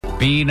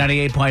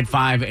B98.5,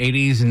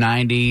 80s,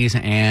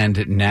 90s,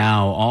 and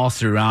now all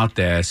throughout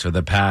this for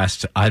the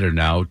past, I don't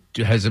know,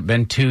 has it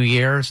been 2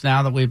 years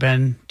now that we've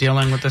been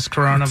dealing with this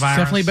coronavirus? It's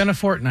definitely been a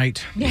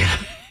fortnight. Yeah,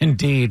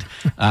 indeed.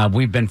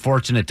 We've been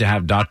fortunate to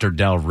have Dr.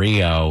 Del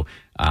Rio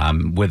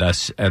with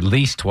us at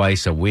least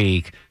twice a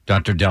week.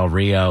 Dr. Del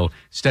Rio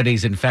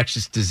studies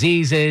infectious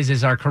diseases,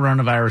 is our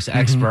coronavirus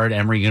expert,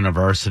 Emory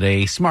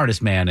University,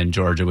 smartest man in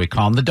Georgia. We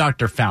call him the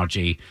Dr.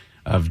 Fauci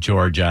of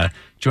Georgia,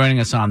 joining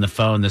us on the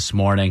phone this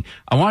morning.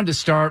 I wanted to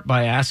start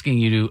by asking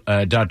you,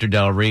 Dr.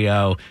 Del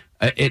Rio,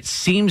 it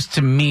seems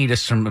to me,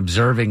 just from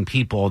observing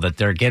people, that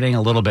they're getting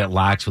a little bit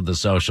lax with the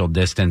social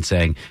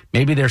distancing.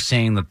 Maybe they're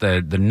saying that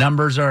the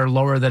numbers are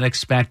lower than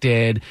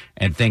expected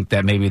and think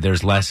that maybe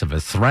there's less of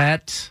a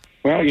threat.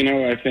 Well,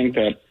 I think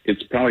that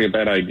it's probably a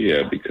bad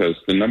idea because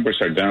the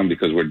numbers are down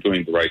because we're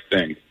doing the right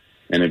thing.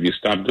 And if you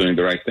stop doing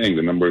the right thing,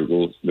 the numbers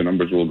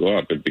will go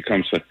up. It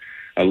becomes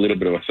a little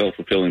bit of a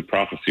self-fulfilling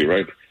prophecy,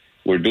 right?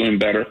 We're doing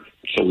better,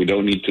 so we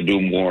don't need to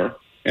do more.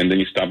 And then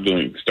you start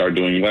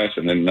doing less,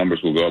 and then numbers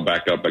will go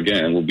back up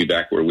again, and we'll be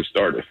back where we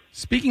started.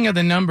 Speaking of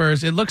the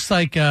numbers, it looks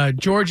like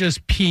Georgia's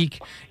peak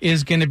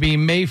is going to be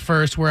May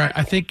 1st, where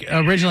I think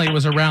originally it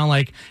was around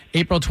like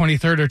April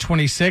 23rd or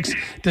 26th.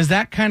 Does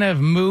that kind of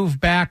move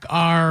back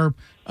our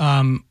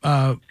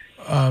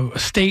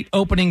state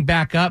opening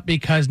back up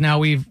because now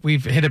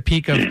we've hit a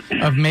peak of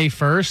May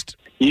 1st?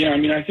 Yeah, I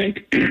mean, I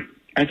think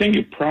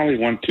you probably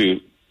want to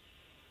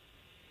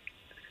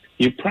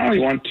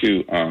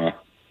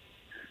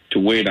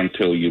wait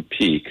until you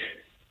peak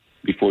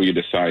before you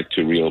decide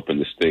to reopen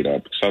the state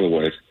up. Because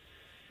otherwise,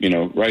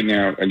 right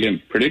now,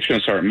 again,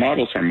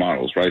 models are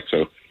models, right?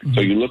 So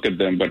you look at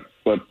them, but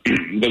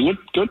the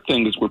good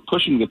thing is we're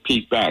pushing the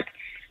peak back.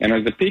 And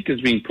as the peak is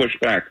being pushed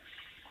back,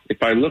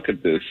 if I look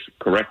at this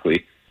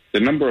correctly,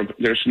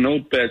 there's no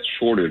bed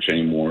shortage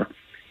anymore.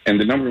 And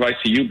the number of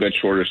ICU bed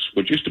shortage,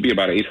 which used to be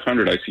about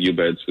 800 ICU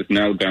beds, is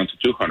now down to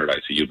 200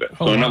 ICU beds.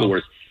 Oh, so in wow. other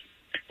words,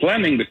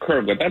 flattening the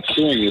curve, what that's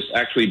doing is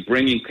actually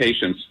bringing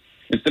patients,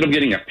 instead of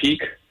getting a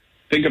peak,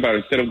 think about it,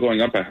 instead of going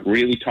up a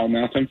really tall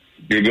mountain,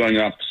 you're going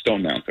up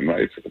Stone Mountain,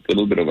 right? It's a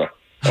little bit of a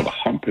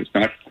hump. It's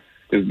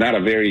not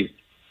a very,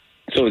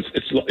 so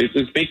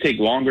it may take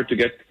longer to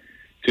get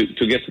to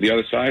the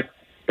other side,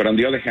 but on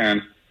the other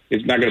hand,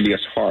 it's not going to be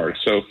as hard.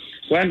 So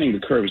flattening the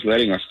curve is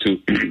letting us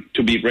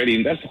to be ready,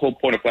 and that's the whole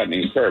point of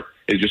flattening the curve,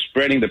 is you're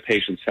spreading the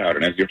patients out.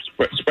 And as you're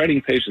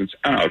spreading patients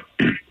out,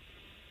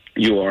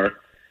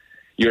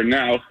 you're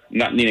now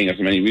not needing as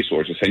many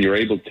resources, and you're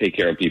able to take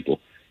care of people.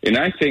 And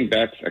I think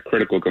that's a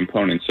critical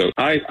component. So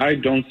I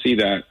don't see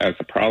that as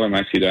a problem.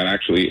 I see that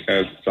actually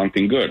as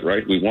something good,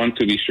 right? We want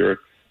to be sure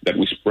that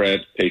we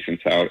spread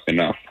patients out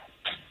enough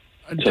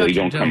so they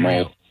don't come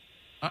all.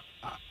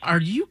 Are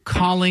you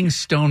calling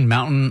Stone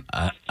Mountain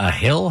a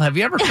hill? Have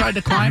you ever tried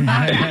to climb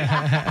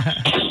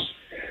that?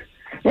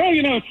 Well,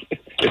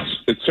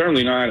 it's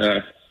certainly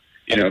not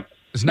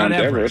it's not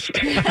Everest.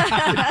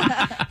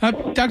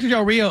 Dr.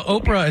 Del Rio,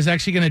 Oprah is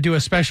actually going to do a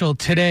special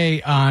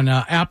today on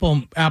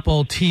Apple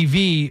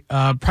TV,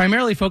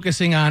 primarily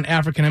focusing on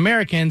African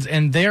Americans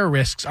and their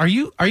risks. Are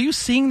you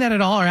seeing that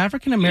at all? Are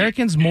African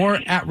Americans more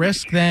at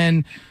risk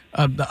than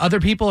the other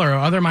people or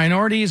other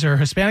minorities or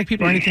Hispanic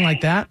people or anything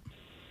like that?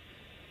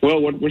 Well,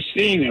 what we're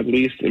seeing, at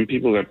least in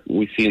people that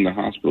we see in the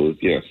hospital, is,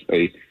 yes,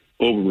 a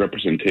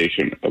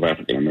overrepresentation of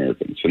African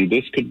Americans. And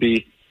this could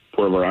be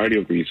for a variety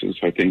of reasons.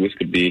 I think this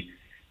could be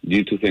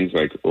due to things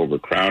like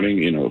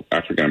overcrowding.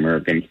 African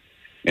Americans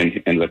and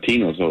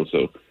Latinos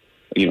also,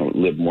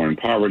 live more in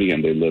poverty,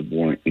 and they live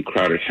more in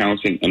crowded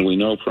housing. And we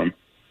know from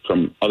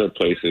other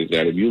places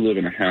that if you live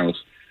in a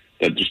house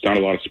that there's not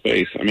a lot of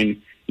space, I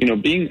mean,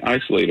 being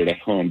isolated at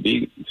home,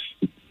 being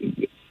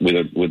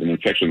with an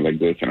infection like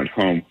this and at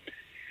home,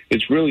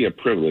 it's really a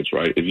privilege,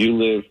 right? If you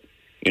live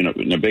in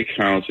a big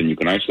house and you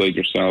can isolate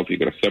yourself, you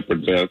got a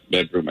separate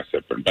bedroom, a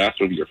separate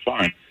bathroom, you're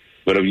fine.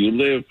 But if you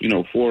live,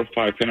 4 or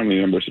 5 family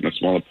members in a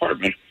small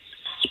apartment,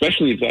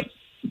 especially if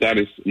that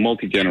is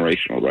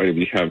multi-generational, right? If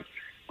you have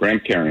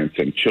grandparents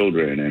and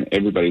children and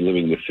everybody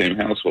living in the same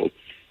household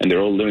and they're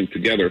all living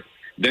together,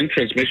 then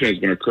transmission is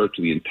going to occur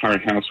to the entire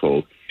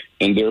household,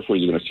 and therefore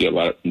you're going to see a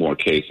lot more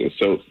cases.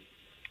 So,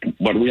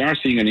 but we are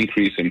seeing an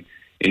increase in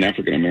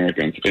African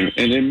Americans, and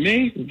it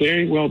may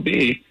very well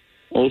be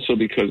also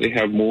because they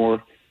have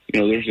more,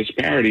 there's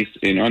disparities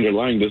in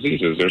underlying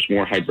diseases. There's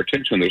more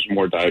hypertension, there's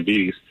more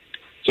diabetes.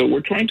 So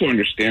we're trying to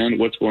understand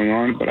what's going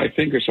on, but I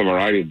think there's a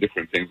variety of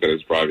different things that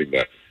is driving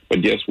that.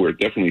 But yes, we're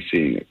definitely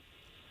seeing it.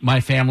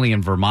 My family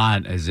in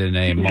Vermont is in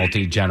a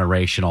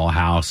multi-generational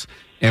house,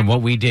 and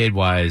what we did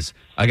was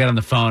I got on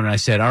the phone and I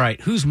said, all right,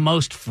 who's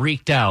most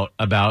freaked out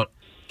about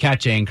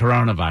catching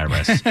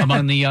coronavirus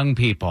among the young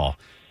people?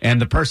 And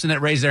the person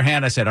that raised their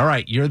hand, I said, all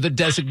right, you're the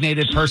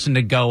designated person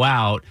to go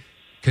out,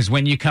 because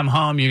when you come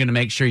home, you're going to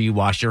make sure you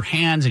wash your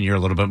hands and you're a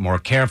little bit more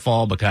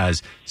careful,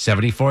 because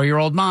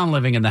 74-year-old mom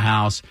living in the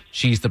house,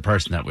 she's the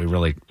person that we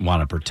really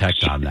want to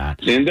protect on that.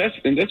 And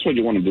that's what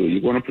you want to do.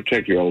 You want to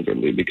protect your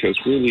elderly, because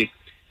really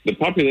the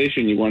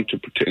population you want to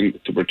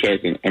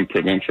protect and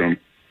prevent from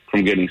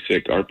from getting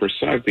sick are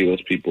precisely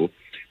those people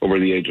over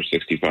the age of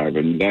 65,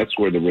 and that's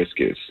where the risk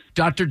is.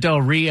 Dr.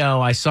 Del Rio,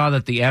 I saw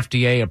that the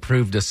FDA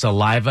approved a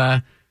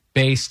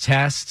saliva-based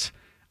test.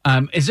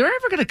 Is there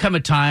ever going to come a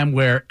time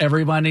where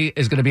everybody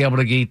is going to be able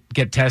to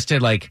get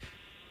tested, like,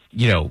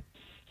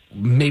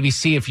 maybe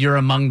see if you're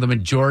among the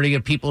majority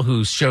of people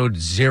who showed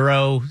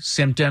zero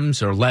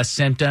symptoms or less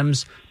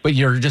symptoms, but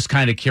you're just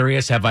kind of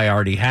curious, have I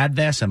already had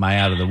this? Am I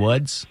out of the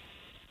woods?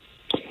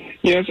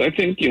 Yes, I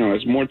think,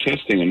 as more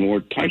testing and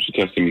more types of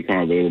testing become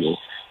available,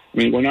 I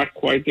mean, we're not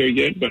quite there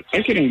yet, but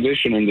I can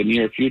envision in the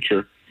near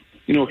future,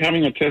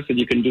 having a test that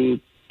you can do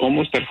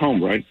almost at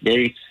home, right?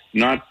 Very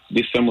not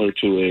dissimilar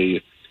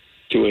to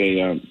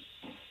a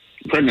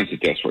pregnancy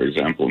test, for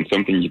example, and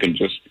something you can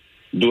just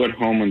do at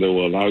home and that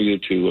will allow you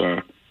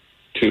to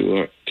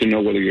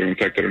know whether you're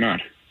infected or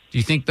not. Do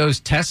you think those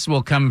tests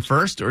will come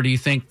first, or do you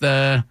think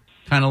the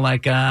kind of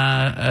like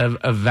a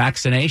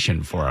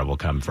vaccination for it will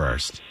come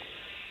first?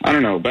 I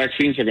don't know.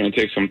 Vaccines are going to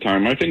take some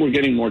time. I think we're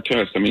getting more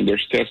tests. I mean,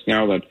 there's tests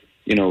now that,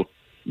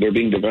 they're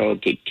being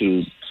developed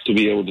to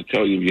be able to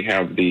tell you if you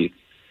have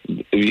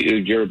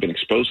if you've been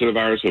exposed to the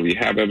virus, or if you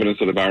have evidence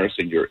of the virus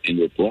in your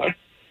blood.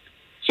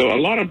 So a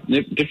lot of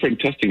different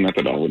testing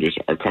methodologies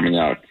are coming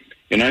out.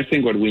 And I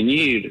think what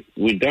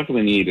we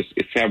definitely need is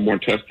to have more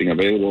testing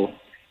available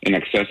and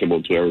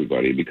accessible to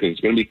everybody, because it's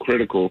going to be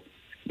critical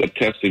that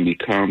testing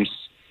becomes,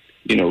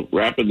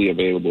 rapidly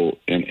available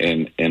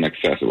and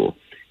accessible.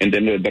 And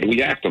then that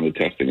we act on the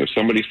testing. If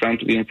somebody's found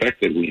to be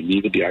infected, we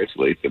immediately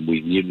isolate them. We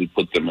immediately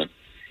put them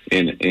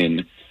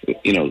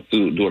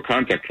do a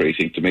contact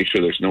tracing to make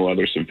sure there's no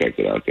others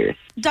infected out there.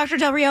 Dr.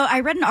 Del Rio,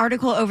 I read an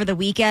article over the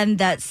weekend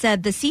that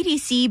said the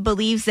CDC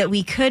believes that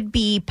we could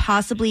be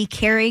possibly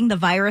carrying the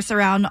virus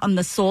around on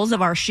the soles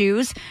of our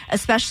shoes,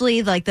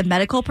 especially like the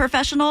medical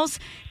professionals.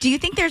 Do you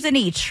think there's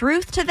any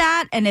truth to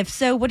that? And if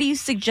so, what do you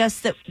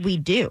suggest that we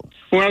do?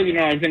 Well,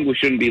 I think we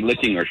shouldn't be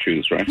licking our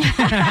shoes, right?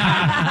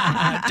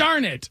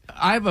 Darn it.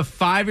 I have a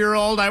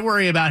 5-year-old. I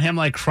worry about him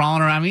like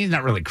crawling around. I mean, he's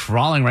not really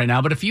crawling right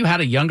now, but if you had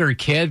a younger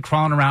kid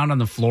crawling around on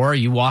the floor,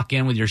 you walk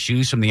in with your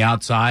shoes from the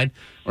outside,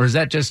 or is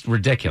that just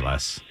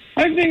ridiculous?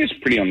 I think it's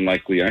pretty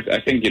unlikely.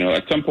 I think,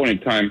 at some point in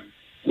time,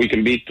 we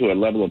can be to a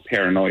level of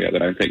paranoia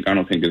that I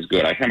don't think is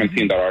good. I haven't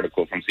seen that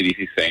article from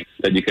CDC saying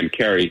that you can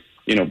carry,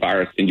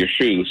 virus in your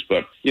shoes.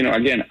 But,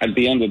 again, at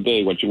the end of the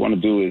day, what you want to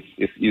do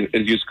is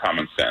use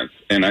common sense.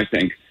 And I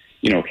think,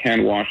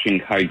 hand washing,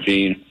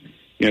 hygiene,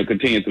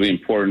 continue to be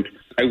important.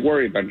 I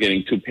worry about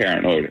getting too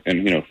paranoid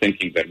and,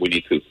 thinking that we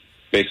need to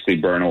basically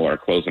burn all our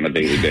clothes on a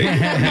daily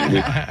basis. I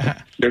mean,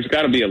 there's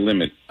got to be a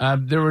limit.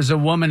 There was a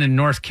woman in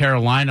North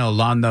Carolina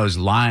along those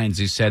lines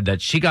who said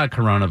that she got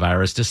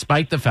coronavirus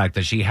despite the fact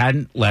that she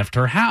hadn't left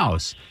her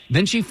house.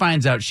 Then she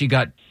finds out she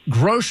got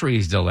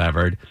groceries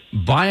delivered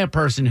by a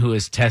person who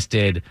is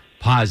tested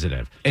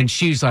positive. And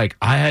she's like,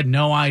 I had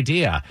no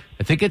idea.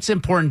 I think it's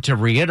important to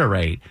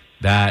reiterate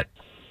that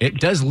it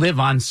does live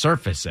on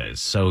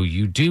surfaces. So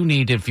you do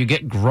need, if you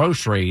get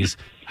groceries,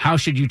 how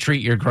should you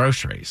treat your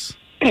groceries?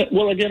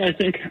 Well, again, I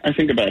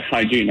think about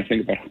hygiene. I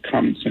think about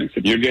common sense.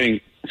 If you're getting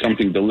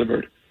something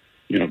delivered,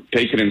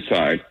 take it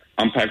inside,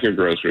 unpack your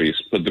groceries,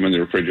 put them in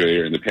the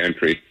refrigerator, in the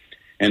pantry,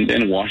 and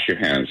then wash your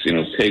hands.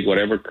 Take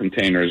whatever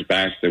containers,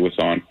 bags there was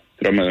on,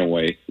 throw them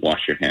away,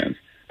 wash your hands.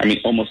 I mean,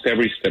 almost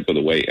every step of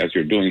the way, as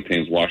you're doing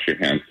things, wash your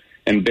hands.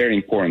 And very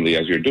importantly,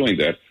 as you're doing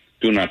that,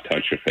 do not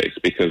touch your face,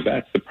 because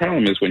that's the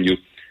problem is when you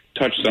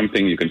touch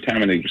something, you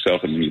contaminate yourself,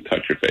 and then you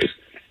touch your face.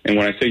 And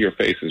when I say your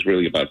face, is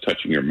really about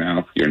touching your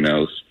mouth, your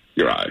nose,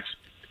 your eyes.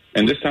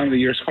 And this time of the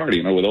year is hard,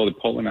 with all the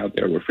pollen out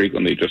there, we're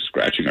frequently just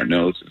scratching our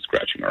nose and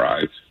scratching our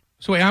eyes.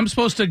 So wait, I'm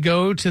supposed to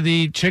go to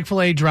the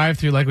Chick-fil-A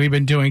drive-thru like we've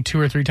been doing 2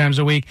 or 3 times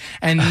a week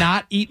and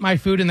not eat my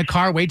food in the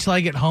car, wait till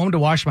I get home to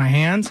wash my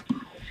hands?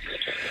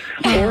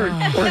 Or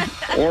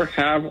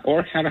have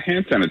a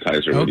hand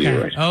sanitizer with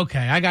you, right? Okay,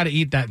 I got to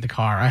eat that in the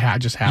car. I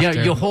just have to.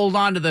 Yeah, you hold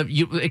on to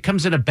it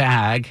comes in a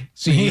bag,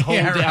 so you hold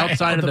the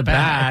outside of the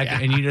bag,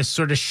 and you just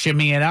sort of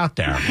shimmy it out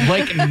there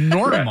like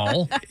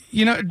normal.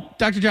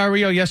 Dr. Del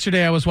Rio,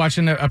 yesterday I was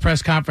watching a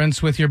press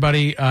conference with your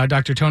buddy,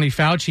 Dr. Tony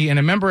Fauci, and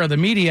a member of the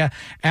media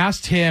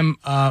asked him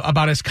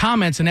about his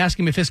comments and asked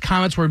him if his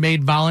comments were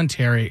made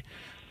voluntary.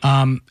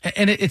 And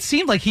it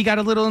seemed like he got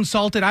a little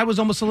insulted. I was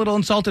almost a little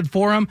insulted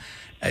for him.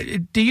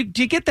 Do you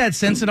get that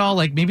sense at all?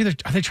 Like maybe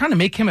are they trying to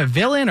make him a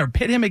villain or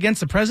pit him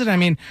against the president? I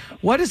mean,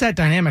 what is that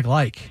dynamic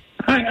like?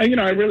 I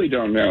really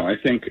don't know. I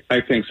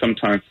think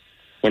sometimes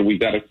what we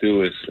got to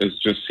do is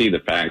just see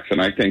the facts.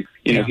 And I think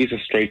he's a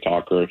straight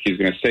talker. He's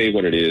going to say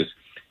what it is,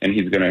 and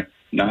he's going to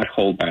not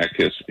hold back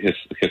his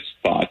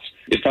thoughts.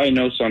 If I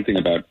know something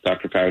about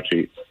Dr.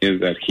 Fauci, is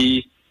that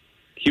he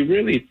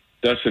really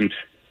doesn't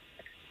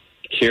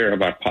care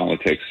about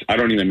politics. I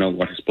don't even know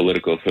what his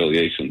political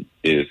affiliation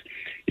is.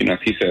 If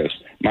he says,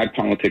 my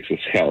politics is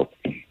health,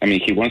 I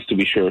mean, he wants to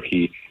be sure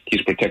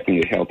he's protecting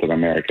the health of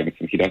Americans,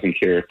 and he doesn't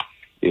care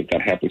if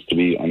that happens to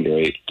be under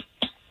a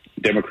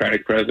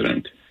Democratic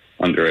president,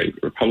 under a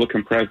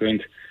Republican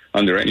president,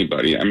 under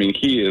anybody. I mean,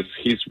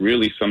 he's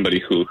really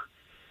somebody who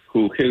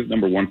his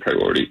number one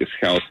priority is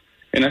health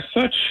And as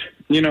such,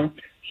 he's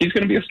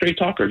going to be a straight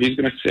talker. He's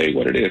going to say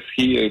what it is.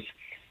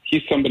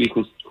 He's somebody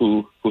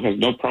who has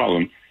no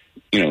problem,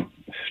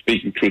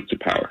 speaking truth to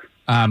power.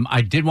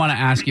 I did want to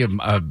ask you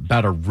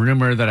about a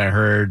rumor that I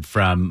heard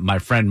from my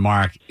friend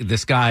Mark.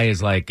 This guy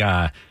is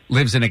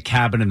lives in a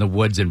cabin in the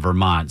woods in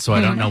Vermont, so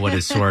I don't know what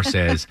his source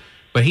is.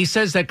 But he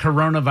says that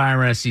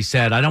coronavirus, he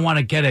said, I don't want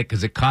to get it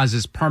because it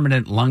causes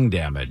permanent lung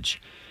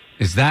damage.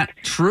 Is that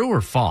true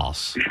or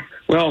false?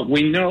 Well,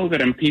 we know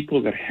that in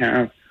people that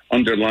have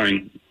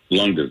underlying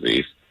lung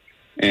disease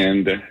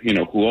and,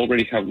 who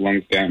already have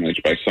lungs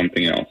damaged by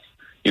something else,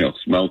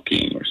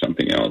 smoking or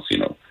something else,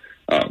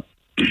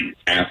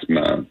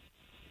 asthma,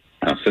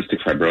 cystic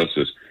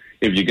fibrosis,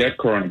 if you get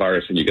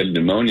coronavirus and you get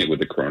pneumonia with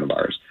the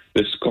coronavirus,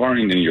 the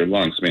scarring in your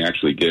lungs may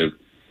actually give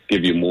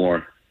you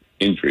more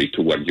injury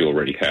to what you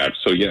already had.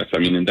 So, yes,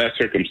 in that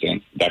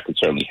circumstance, that could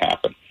certainly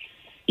happen.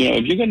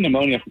 If you get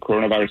pneumonia from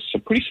coronavirus, it's a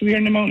pretty severe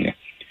pneumonia.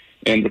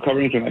 And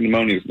recovering from that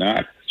pneumonia is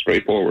not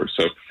straightforward.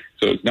 So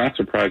it's not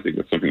surprising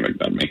that something like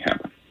that may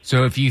happen.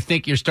 So if you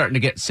think you're starting to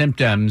get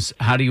symptoms,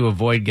 how do you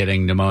avoid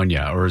getting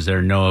pneumonia, or is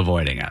there no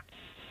avoiding it?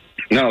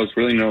 No, it's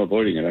really no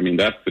avoiding it.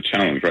 That's the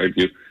challenge, right?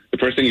 The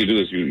first thing you do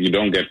is you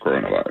don't get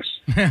coronavirus.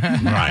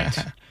 Right.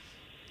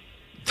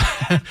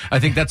 I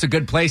think that's a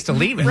good place to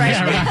leave it. Right.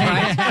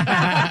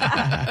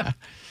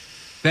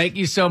 Thank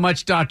you so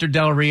much, Dr.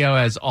 Del Rio,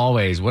 as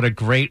always. What a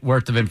great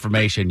worth of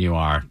information you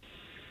are.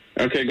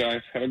 Okay,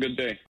 guys. Have a good day.